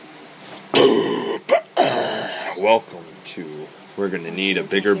Welcome to We're Gonna Need a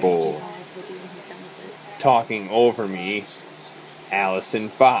Bigger Bowl. Talking over me, Allison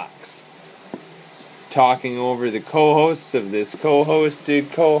Fox. Talking over the co-hosts of this co-hosted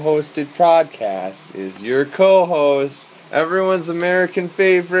podcast is your co-host, everyone's American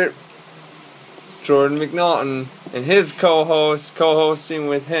favorite, Jordan McNaughton, and his co-host, co-hosting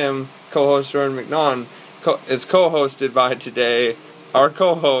with him, co-host Jordan McNaughton, is co-hosted by today, our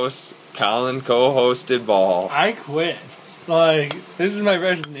co-host, Colin co-hosted Ball. I quit. This is my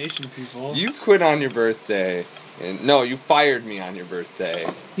resignation, people. You quit on your birthday. And no, you fired me on your birthday.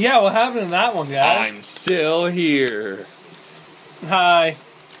 Yeah, what happened in that one, guys? I'm still here. Hi.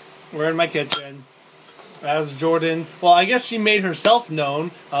 We're in my kitchen. As Jordan... Well, I guess she made herself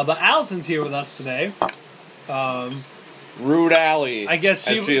known, but Allison's here with us today. Rude Alley, I guess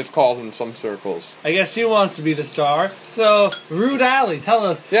as she is called in some circles. I guess she wants to be the star. So, Rude Alley, tell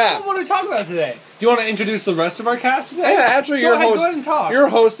us, what are we talking about today? Do you want to introduce the rest of our cast today? Yeah, actually, go ahead and talk. You're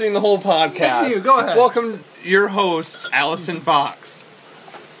hosting the whole podcast. That's you, go ahead. Welcome, your host, Allison Fox.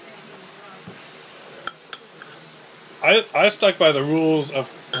 I stuck by the rules of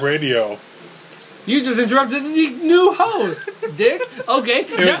radio. You just interrupted the new host, Dick. Okay,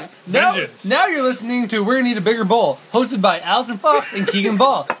 now you're listening to We're Gonna Need a Bigger Bowl, hosted by Allison Fox and Keegan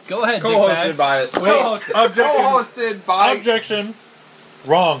Ball. Go ahead, Co-hosted by... Co-hosted by... Objection.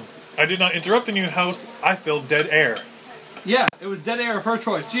 Wrong. I did not interrupt the new host. I filled dead air. Yeah, it was dead air of her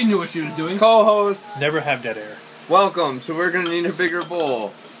choice. She knew what she was doing. Co-host. Never have dead air. Welcome to We're Gonna Need a Bigger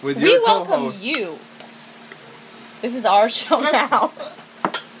Bowl with We your welcome co-host. you. This is our show now.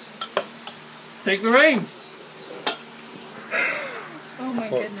 Take the reins. Oh my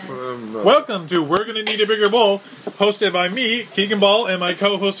goodness. Welcome to We're Gonna Need a Bigger Bowl, hosted by me, Keegan Ball, and my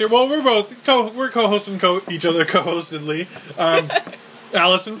co-host here. Well, we're both we're co-hosting each other co-hostedly.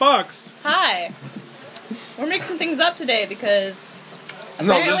 Allison Fox. Hi. We're mixing things up today because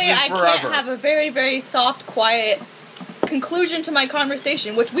No, apparently this is I forever. can't have a very, very soft, quiet conclusion to my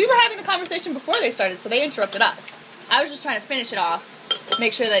conversation, which we were having the conversation before they started, so they interrupted us. I was just trying to finish it off,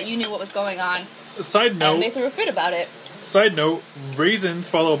 make sure that you knew what was going on, Side and they note, threw a fit about it. raisins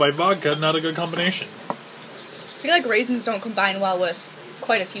followed by vodka, not a good combination. I feel like raisins don't combine well with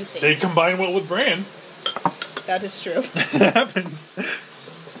quite a few things. They combine well with bran. That is true. That happens.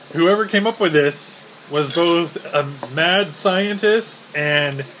 Whoever came up with this was both a mad scientist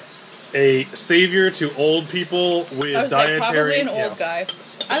and a savior to old people with I was like, probably dietary... an old guy.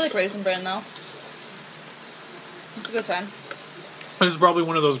 I like Raisin Bran, though. It's a good time. This is probably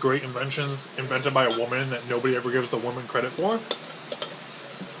one of those great inventions invented by a woman that nobody ever gives the woman credit for.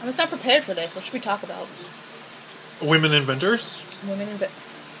 I was not prepared for this. What should we talk about? Women inventors?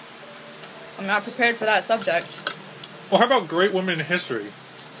 I'm not prepared for that subject. Well, how about great women in history?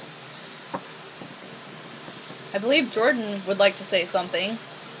 I believe Jordan would like to say something.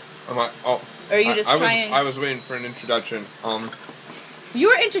 Or are you just trying... I was waiting for an introduction. You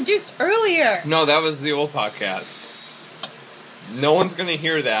were introduced earlier! No, that was the old podcast. No one's gonna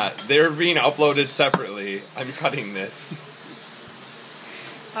hear that. They're being uploaded separately. I'm cutting this.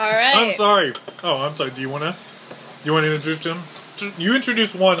 Alright. I'm sorry. Oh, I'm sorry. Do you want to introduce them? You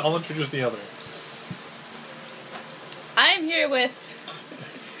introduce one, I'll introduce the other. I am here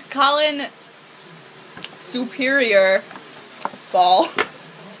with Colin Superior Ball.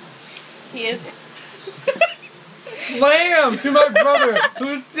 He is... Slam to my brother,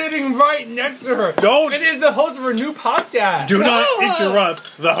 who's sitting right next to her. Don't. It is the host of her new podcast. Do not Co-host.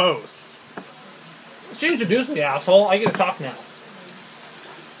 interrupt the host. She introduced me, asshole. I get to talk now.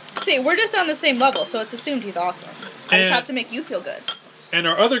 See, we're just on the same level, so it's assumed he's awesome. I just have to make you feel good. And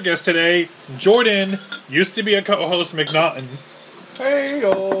our other guest today, Jordan, used to be a co-host McNaughton.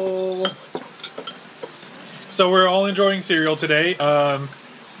 Hey-o. So we're all enjoying cereal today.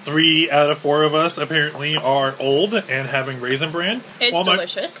 3 out of 4 of us apparently are old and having Raisin Bran. It's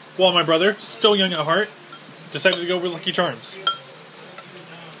delicious. While my brother, still young at heart, decided to go with Lucky Charms.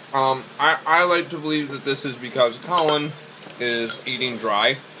 I like to believe that this is because Colin is eating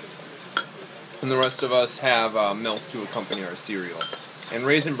dry, and the rest of us have milk to accompany our cereal. And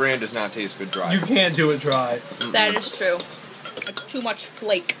Raisin Bran does not taste good dry. You can't do it dry. Mm-mm. That is true. It's too much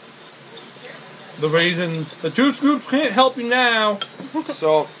flake. The 2 scoops can't help you now.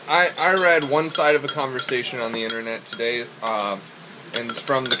 So, I read one side of a conversation on the internet today, and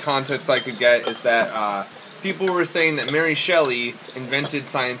from the context I could get is that people were saying that Mary Shelley invented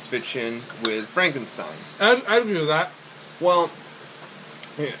science fiction with Frankenstein. I'd agree with that. Well,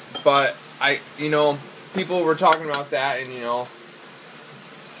 but people were talking about that, and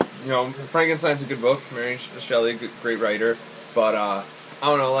Frankenstein's a good book. Mary Shelley, great writer, but I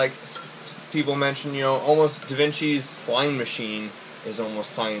don't know, like people mention, almost Da Vinci's Flying Machine is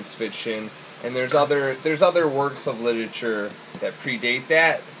almost science fiction, and there's other works of literature that predate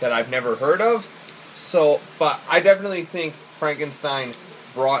that I've never heard of. So, but I definitely think Frankenstein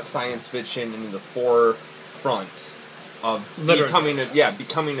brought science fiction into the forefront of becoming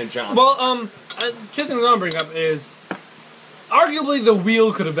a genre. Well, two things I want to bring up is arguably The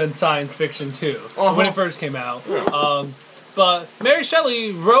Wheel could have been science fiction too when it first came out. But Mary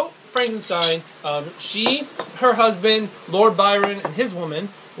Shelley wrote Frankenstein. She, her husband, Lord Byron, and his woman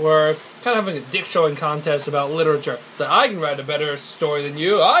were kind of having a dick showing contest about literature. So I can write a better story than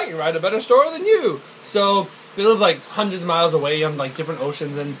you. I can write a better story than you. So they live like hundreds of miles away on like different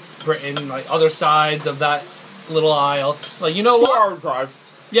oceans in Britain, like other sides of that little isle. Like, you know what? 2 hour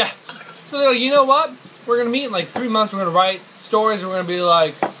drive. Yeah. So they're like, you know what? We're gonna meet in like 3 months. We're gonna write stories. We're gonna be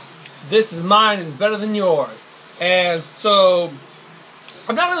like, this is mine and it's better than yours. And so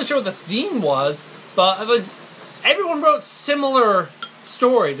I'm not really sure what the theme was, but like everyone wrote similar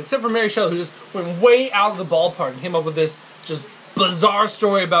stories except for Mary Shelley, who just went way out of the ballpark and came up with this just bizarre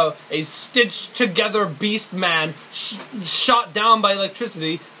story about a stitched together beast man shot down by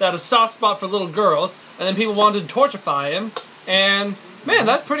electricity that had a soft spot for little girls, and then people wanted to torturify him. And man,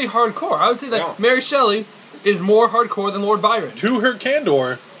 that's pretty hardcore. I would say that Mary Shelley is more hardcore than Lord Byron. To her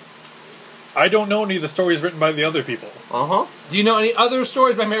candor, I don't know any of the stories written by the other people. Do you know any other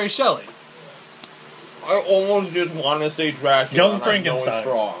stories by Mary Shelley? I almost just want to say Dracula. Young Frankenstein.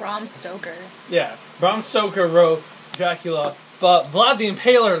 Bram Stoker. Yeah, Bram Stoker wrote Dracula, but Vlad the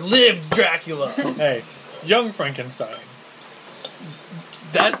Impaler lived Dracula. Hey, Young Frankenstein.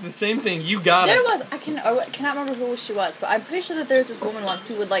 That's the same thing. You got There it. was, I cannot remember who she was, but I'm pretty sure that there's this woman once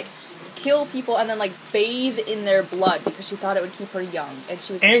who would like kill people and then like bathe in their blood because she thought it would keep her young, and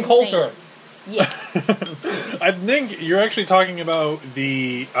she was Ann insane. Coulter. Yeah. I think you're actually talking about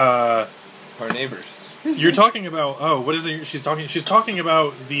the Our neighbors. you're talking about what is it she's talking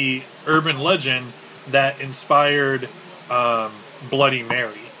about the urban legend that inspired Bloody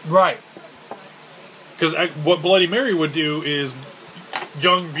Mary. Right. Because what Bloody Mary would do is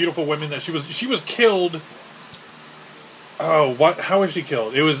young beautiful women that she was killed. Oh, what? How was she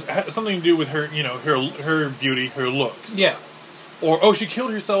killed? It was something to do with her, her beauty, her looks. Yeah. Or she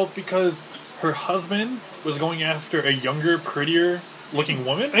killed herself because her husband was going after a younger, prettier looking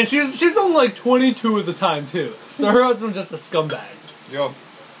woman. And she's only like 22 at the time too. So her husband was just a scumbag. Yep.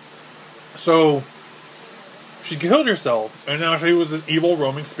 So she killed herself, and now she was this evil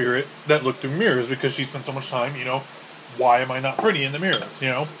roaming spirit that looked through mirrors because she spent so much time, why am I not pretty in the mirror,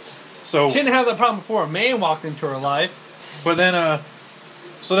 So She didn't have that problem before a man walked into her life. But then,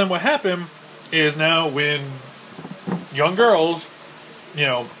 so then what happened is now when young girls,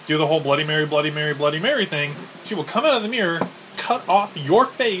 do the whole Bloody Mary, Bloody Mary, Bloody Mary thing, she will come out of the mirror, cut off your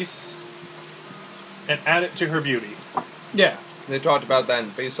face, and add it to her beauty. Yeah. They talked about that in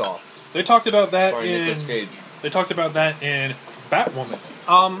Face Off. They talked about that Sorry, Nicolas Cage. They talked about that in Batwoman.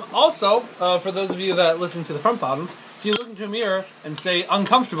 Also, for those of you that listen to the front bottoms, if you look into a mirror and say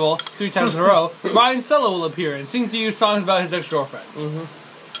uncomfortable 3 times in a row, Ryan Sella will appear and sing to you songs about his ex-girlfriend.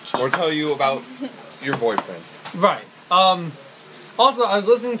 Mm-hmm. Or tell you about your boyfriend. Right. Also, I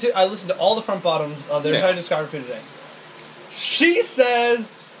listened to all the front bottoms of their entire discography today. She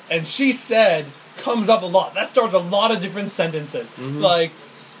says and she said comes up a lot. That starts a lot of different sentences. Mm-hmm. Like,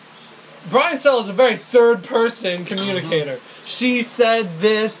 Brian Sella is a very third-person communicator. Mm-hmm. She said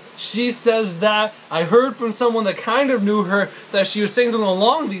this, she says that. I heard from someone that kind of knew her that she was saying something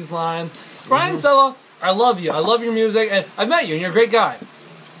along these lines. Mm-hmm. Brian Sella, I love you. I love your music, and I've met you, and you're a great guy.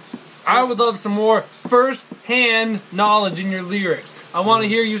 I would love some more first-hand knowledge in your lyrics. I want to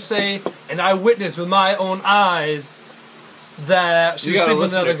hear you say, and I witnessed with my own eyes that she was sleeping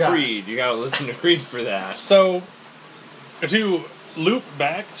with another guy. You gotta listen to Creed for that. So, to loop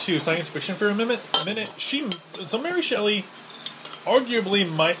back to science fiction for a minute, Mary Shelley arguably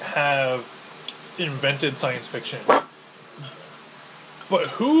might have invented science fiction. But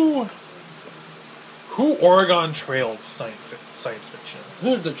who Oregon trailed science fiction?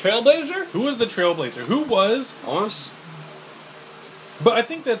 Who's the trailblazer? Who was the trailblazer? Who was... Honest? But I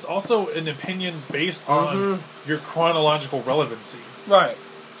think that's also an opinion based on your chronological relevancy. Right.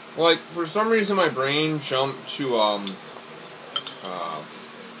 Like, for some reason my brain jumped to,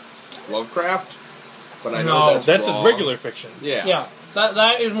 Lovecraft. But I know that's just wrong. regular fiction. Yeah. Yeah.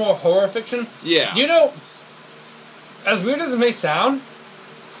 That is more horror fiction. Yeah. You know, as weird as it may sound,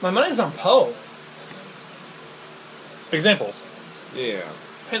 my money's on Poe. Example. Yeah.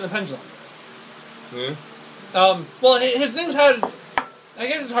 Pin the Pendulum. Yeah. Well, his things had... I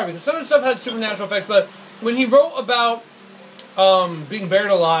guess it's hard because some of the stuff had supernatural effects, but when he wrote about being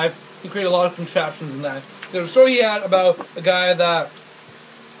buried alive, he created a lot of contraptions in that. There's a story he had about a guy that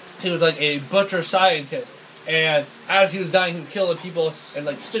he was like a butcher scientist, and as he was dying, he would kill the people and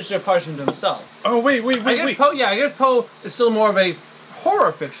like stitch their parts into himself. Oh wait. I guess Poe is still more of a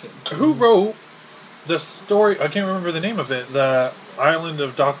horror fiction. Who wrote the story? I can't remember the name of it. The Island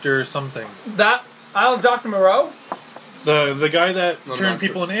of Dr. something. That Isle of Dr. Moreau? The guy that I'm turned not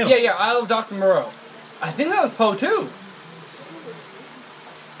people sure. into animals. Yeah, Isle of Dr. Moreau. I think that was Poe too.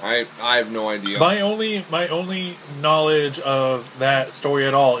 I have no idea. My only knowledge of that story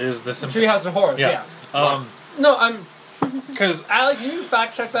at all is The Simpsons. Treehouse of Horrors, yeah. No, I'm... Because Alec, can you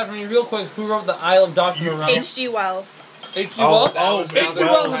fact check that for me real quick? Who wrote the Isle of Dr. Moreau? H.G. Wells. H.G. Oh, Wells? oh, H.G. H.G.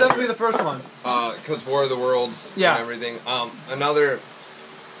 Wells was Wells. definitely the first one. Because War of the Worlds Yeah. and everything.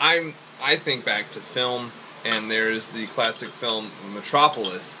 I think back to film, and there's the classic film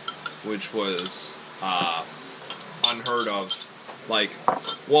Metropolis, which was unheard of. Like,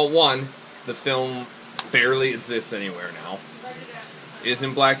 well, one, the film barely exists anywhere now. Is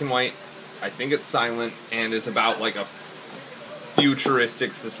in black and white. I think it's silent, and is about like a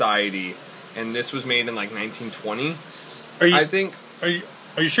futuristic society. And this was made in like 1920. I think. Are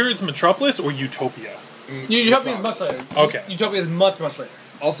you sure it's Metropolis or Utopia? Utopia is much later. Okay. Utopia is much, much later.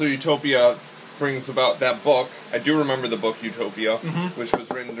 Also, Utopia brings about that book. I do remember the book Utopia, which was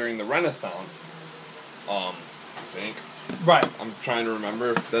written during the Renaissance. I think. Right. I'm trying to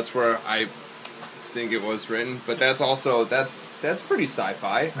remember. That's where I think it was written. But that's also that's pretty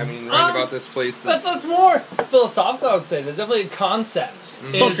sci-fi. I mean, writing about this place. That's more philosophical, I would say. There's definitely a concept.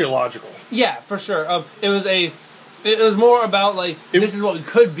 Sociological. Yeah, for sure. It was more about, like, this is what we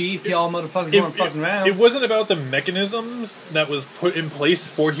could be if y'all motherfuckers weren't fucking around. It wasn't about the mechanisms that was put in place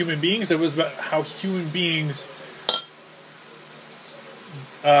for human beings. It was about how human beings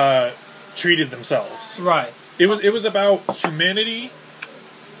treated themselves. Right. It was about humanity,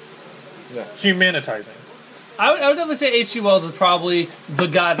 humanitizing. I would definitely say H.G. Wells is probably the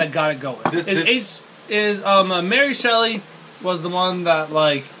guy that got it going. Mary Shelley was the one that,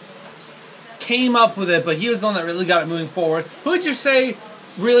 like, came up with it, but he was the one that really got it moving forward. Who would you say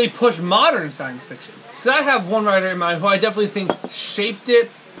really pushed modern science fiction? Because I have one writer in mind who I definitely think shaped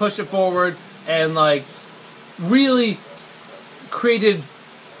it, pushed it forward, and, like, really created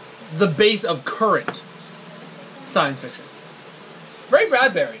the base of current science fiction. Ray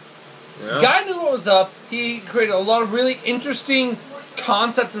Bradbury. Yeah. Guy knew what was up. He created a lot of really interesting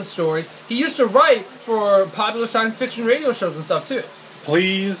concepts and stories. He used to write for popular science fiction radio shows and stuff, too.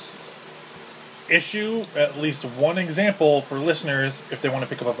 Please issue at least one example for listeners if they want to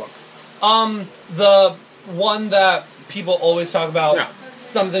pick up a book. The one that people always talk about, Yeah.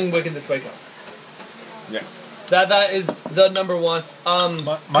 Something Wicked This Way Comes. Yeah. That is the number one.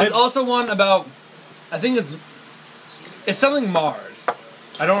 There's also one about, I think it's something Mars.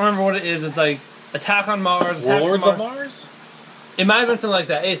 I don't remember what it is. It's like Attack on Mars. Warlords of Mars? It might have been something like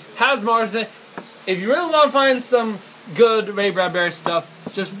that. It has Mars in it. If you really want to find some good Ray Bradbury stuff,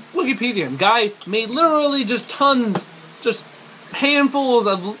 just Wikipedia him. Guy made literally just tons, just handfuls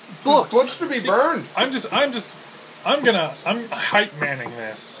of books. Books to be burned. I'm hype manning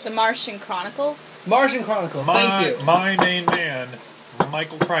this. The Martian Chronicles. Martian Chronicles. Thank you. My main man,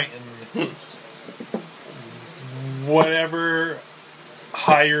 Michael Crichton. Whatever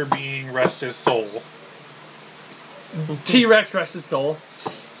higher being rest his soul. T-Rex rest his soul.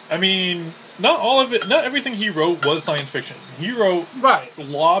 I mean, not all of it, not everything he wrote was science fiction. He wrote Right.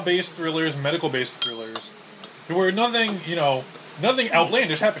 law-based thrillers, medical-based thrillers, where nothing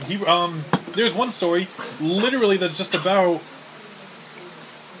outlandish happened. There's one story, literally, that's just about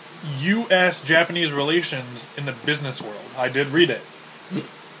U.S.-Japanese relations in the business world. I did read it.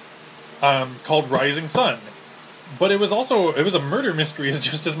 Called Rising Sun. But it was a murder mystery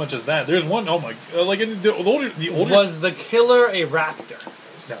just as much as that. There's one, like in the older... Was the killer a raptor?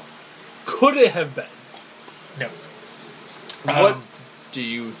 No. Could it have been? No. What do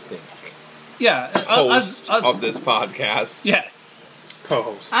you think? Yeah. Host of this podcast. Yes.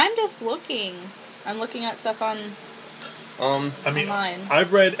 Co-host. I'm just looking. I'm looking at stuff on. I mean, Online.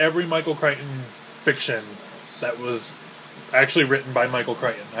 I've read every Michael Crichton fiction that was actually written by Michael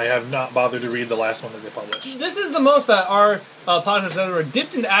Crichton. I have not bothered to read the last one that they published. This is the most that our podcast ever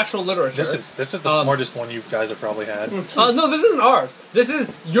dipped into actual literature. This is the smartest one you guys have probably had. No, this isn't ours. This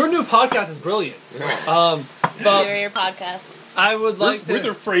is your new podcast is brilliant. Yeah. Superior podcast. I would like to.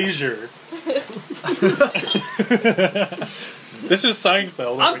 Ruther Frazier. This is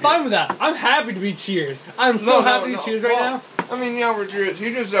Seinfeld. I'm fine with that. I'm happy to be Cheers. I'm so happy to be Cheers right now. I mean, yeah, we're Cheers.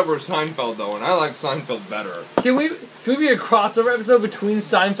 He just said we're Seinfeld, though, and I like Seinfeld better. Can we be a crossover episode between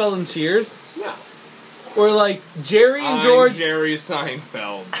Seinfeld and Cheers? Yeah. where like Jerry and I'm George, Jerry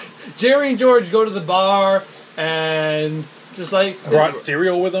Seinfeld. Jerry and George go to the bar and just like Brought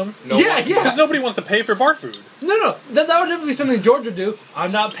cereal with them. No Yeah, one- yeah. Because nobody wants to pay for bar food. no, that would definitely be something George would do.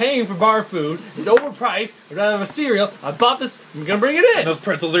 I'm not paying for bar food. It's overpriced. I'd rather have a cereal. I bought this. I'm gonna bring it in. And those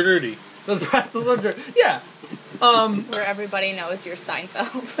pretzels are dirty. Those pretzels are dirty. Yeah. Where everybody knows you're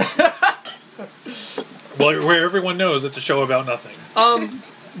Seinfeld. Well, where everyone knows it's a show about nothing.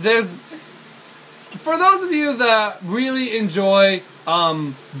 There's for those of you that really enjoy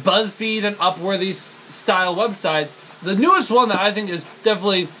BuzzFeed and Upworthy style websites, the newest one that I think is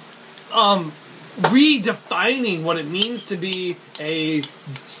definitely redefining what it means to be a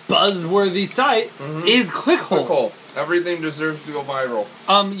buzzworthy site is Clickhole. Clickhole. Everything deserves to go viral.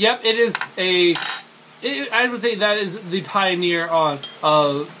 Yep, it is I would say that is the pioneer on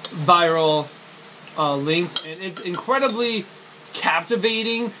viral links, and it's incredibly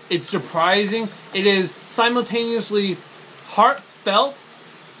captivating. It's surprising. It is simultaneously heartfelt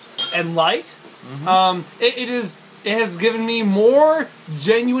and light. It has given me more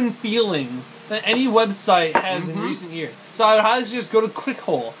genuine feelings than any website has in recent years. So I would highly suggest go to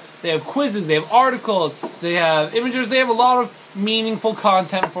Clickhole. They have quizzes, they have articles, they have images, they have a lot of meaningful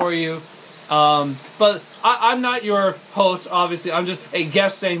content for you. But I'm not your host, obviously. I'm just a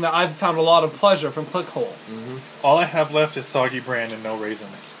guest saying that I've found a lot of pleasure from Clickhole. All I have left is soggy bran and no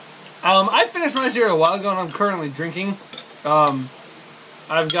raisins. I finished my cereal a while ago, and I'm currently drinking.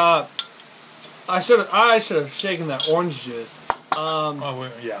 I've got. I should have shaken that orange juice.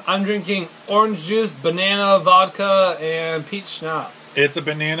 Yeah. I'm drinking orange juice, banana, vodka, and peach schnapps. It's a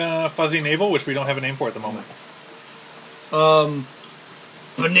banana fuzzy navel, which we don't have a name for at the moment.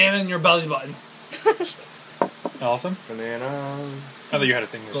 Banana in your belly button. Allison? Banana. I thought you had a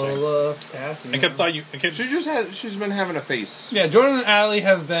thing to say. Full of potassium. I kept thought you. I kept, She's been having a face. Yeah, Jordan and Allie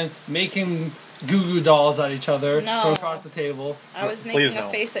have been making goo goo dolls at each other No. from across the table. I was Please making a no.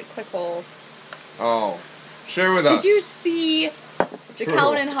 face at Clickhole. Oh. Share with us. Did you see the True.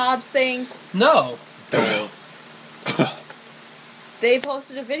 Calvin and Hobbes thing? No. They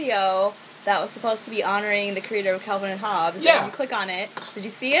posted a video that was supposed to be honoring the creator of Calvin and Hobbes. Yeah. And you click on it. Did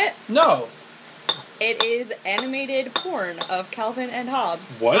you see it? No. It is animated porn of Calvin and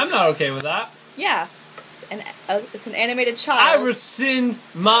Hobbes. what? I'm not okay with that. Yeah. It's an animated I child rescind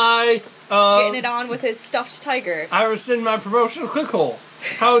my getting it on with his stuffed tiger. I rescind my promotion of Clickhole.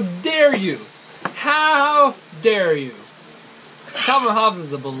 How dare you? How dare you? Calvin Hobbes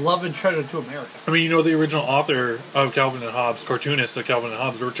is a beloved treasure to America. I mean, you know, the original author of Calvin and Hobbes, cartoonist of Calvin and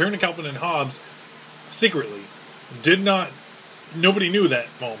Hobbes, the return to Calvin and Hobbes secretly did not. Nobody knew that.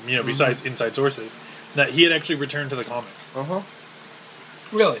 Well, you know, besides inside sources, that he had actually returned to the comic.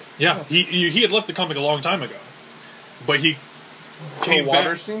 Really? Yeah, he had left the comic a long time ago, but he came back.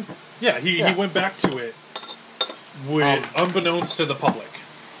 Waterstein? Yeah, he went back to it, with unbeknownst to the public.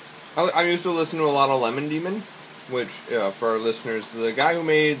 I used to listen to a lot of Lemon Demon, which, for our listeners, the guy who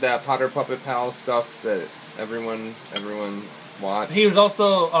made that Potter Puppet Pal stuff that everyone watched. He was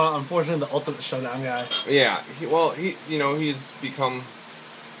also, unfortunately, the Ultimate Showdown guy. Yeah, he's become.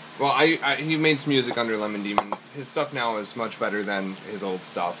 Well, he made some music under Lemon Demon. His stuff now is much better than his old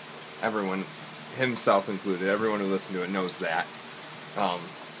stuff. Everyone, himself included, everyone who listened to it knows that.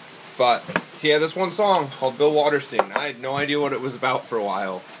 But he had this one song called Bill Waterstein. I had no idea what it was about for a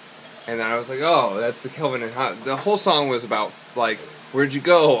while. And then I was like, oh, that's the Calvin and Hobbes. The whole song was about, like, where'd you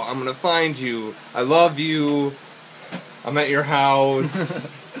go? I'm gonna find you. I love you. I'm at your house.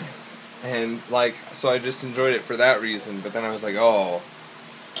 And, like, so I just enjoyed it for that reason. But then I was like, oh,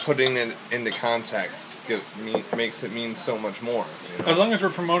 putting it into context makes it mean so much more. You know? As long as we're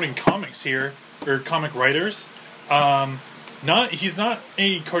promoting comics here, or comic writers, he's not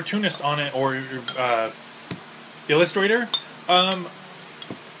a cartoonist on it or illustrator.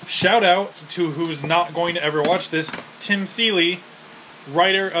 Shout out to who's not going to ever watch this, Tim Seeley,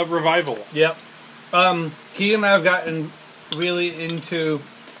 writer of Revival. Yep. Keegan and I have gotten really into,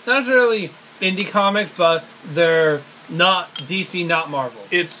 not necessarily indie comics, but they're not DC, not Marvel.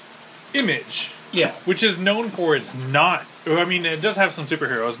 It's Image. Yeah. Which is known for its not... I mean, it does have some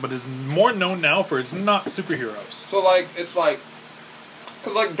superheroes, but is more known now for its not superheroes. So, like, it's like...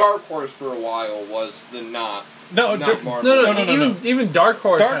 Because, like, Dark Horse for a while was the not Marvel. No. Even Dark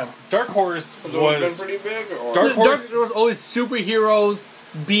Horse Dark Horse Has it always been pretty big? Or? Dark Horse... Dark was always superheroes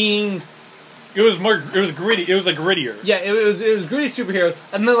being... It was gritty. It was like grittier. Yeah, it was gritty superheroes.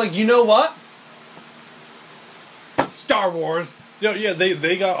 And then, like, you know what? Star Wars. Yeah,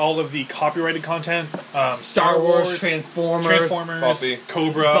 they got all of the copyrighted content. Star Wars, Transformers, Buffy,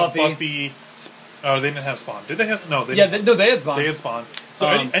 Cobra, Buffy. Oh, they didn't have Spawn. Did they have? No, they they had Spawn. They had Spawn. So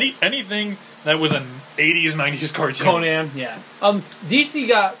anything that was 80s, 90s cartoon. Conan, yeah. DC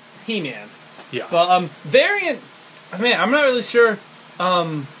got He-Man. Yeah. But Variant, man, I'm not really sure.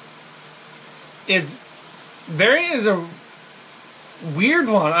 Variant is a weird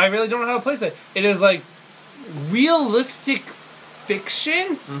one. I really don't know how to place it. It is like realistic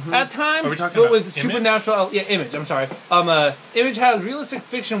fiction at times, Are we talking but about with Image? supernatural. Yeah, Image. I'm sorry. Image has realistic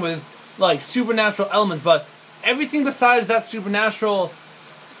fiction with like supernatural elements, but everything besides that supernatural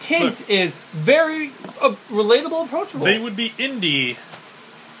tint Look, is very relatable, approachable. They would be indie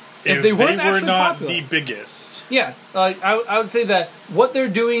if they they weren't were actually not popular. the biggest. Yeah, I would say that what they're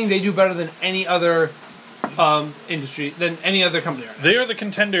doing, they do better than any other industry, than any other company right now. They are the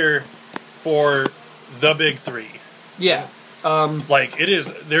contender for the big three. Yeah. Like it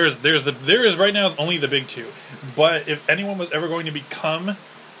is, there is right now only the big two. But if anyone was ever going to become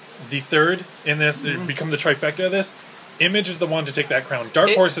the third in this, become the trifecta of this, Image is the one to take that crown.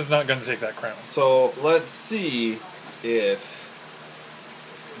 Dark Horse is not going to take that crown. So let's see if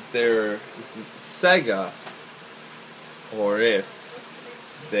they're Sega or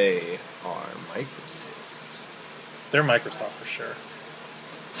if they are Microsoft. They're Microsoft for sure.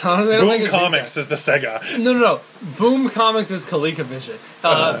 So honestly, I don't think Boom it's big Comics is the Sega. No. Boom Comics is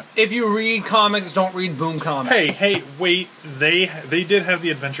ColecoVision. If you read comics, don't read Boom Comics. Hey, wait. They did have the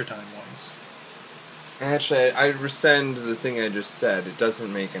Adventure Time ones. Actually, I rescind the thing I just said. It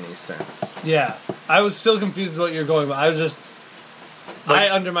doesn't make any sense. Yeah. I was still confused with what you're going, but I was just... I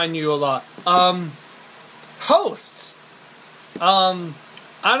undermine you a lot. Hosts. I'm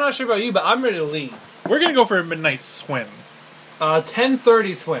not sure about you, but I'm ready to leave. We're gonna go for a midnight swim.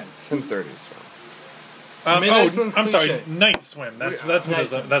 10:30 swim. 10:30 swim. Midnight swim's I'm sorry, cliche. night swim. That's what Night is.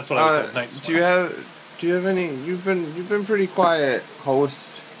 swim. That's what I was told. Night swim. Do you have any? You've been pretty quiet,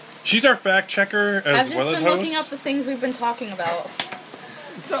 host. She's our fact checker as I've well just as been looking up host. the things we've been talking about.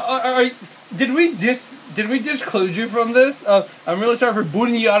 So, did we disclude you from this? I'm really sorry for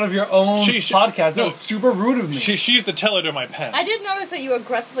booting you out of your own podcast. That was super rude of me. She's the teller to my pen. I did notice that you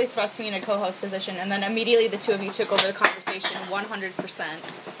aggressively thrust me in a co-host position, and then immediately the two of you took over the conversation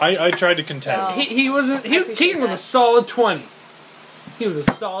 100%. I tried to contend. So- He wasn't. I appreciate Keaton was a that. solid 20. He was a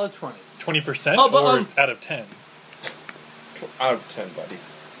solid 20. 20% Oh, but, or out of 10. Out of 10, buddy.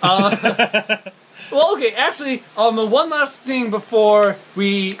 Well, okay. Actually, one last thing before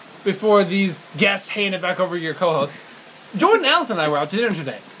these guests hand it back over to your co-host. Jordan, Allison, and I were out to dinner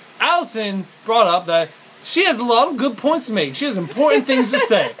today. Allison brought up that she has a lot of good points to make. She has important things to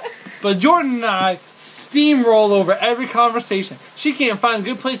say. But Jordan and I steamroll over every conversation. She can't find a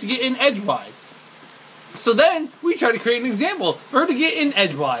good place to get in edgewise. So then we tried to create an example for her to get in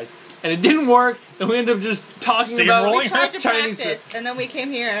edgewise. And it didn't work, and we ended up just talking about Steamrolling? We tried to Chinese practice, and then we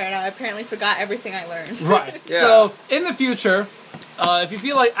came here, and I apparently forgot everything I learned. Right. Yeah. So, in the future, if you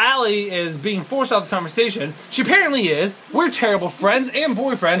feel like Allie is being forced out of the conversation, she apparently is. We're terrible friends and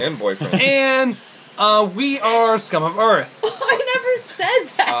boyfriend. And boyfriend. And we are scum of earth. I never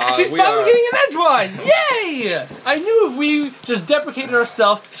said that. She's we finally are- getting an edgewise. Yay! I knew if we just deprecated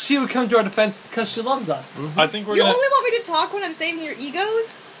ourselves, she would come to our defense because she loves us. I think we're You gonna. only want me to talk when I'm saving your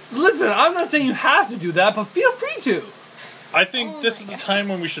egos? Listen, I'm not saying you have to do that, but feel free to. I think this is the time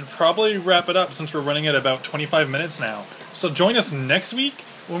when we should probably wrap it up since we're running at about 25 minutes now. So join us next week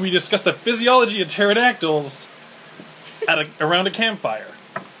when we discuss the physiology of pterodactyls around a campfire.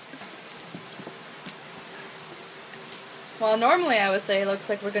 Well, normally I would say it looks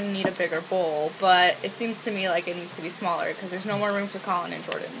like we're going to need a bigger bowl, but it seems to me like it needs to be smaller because there's no more room for Colin and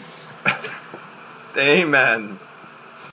Jordan. Amen.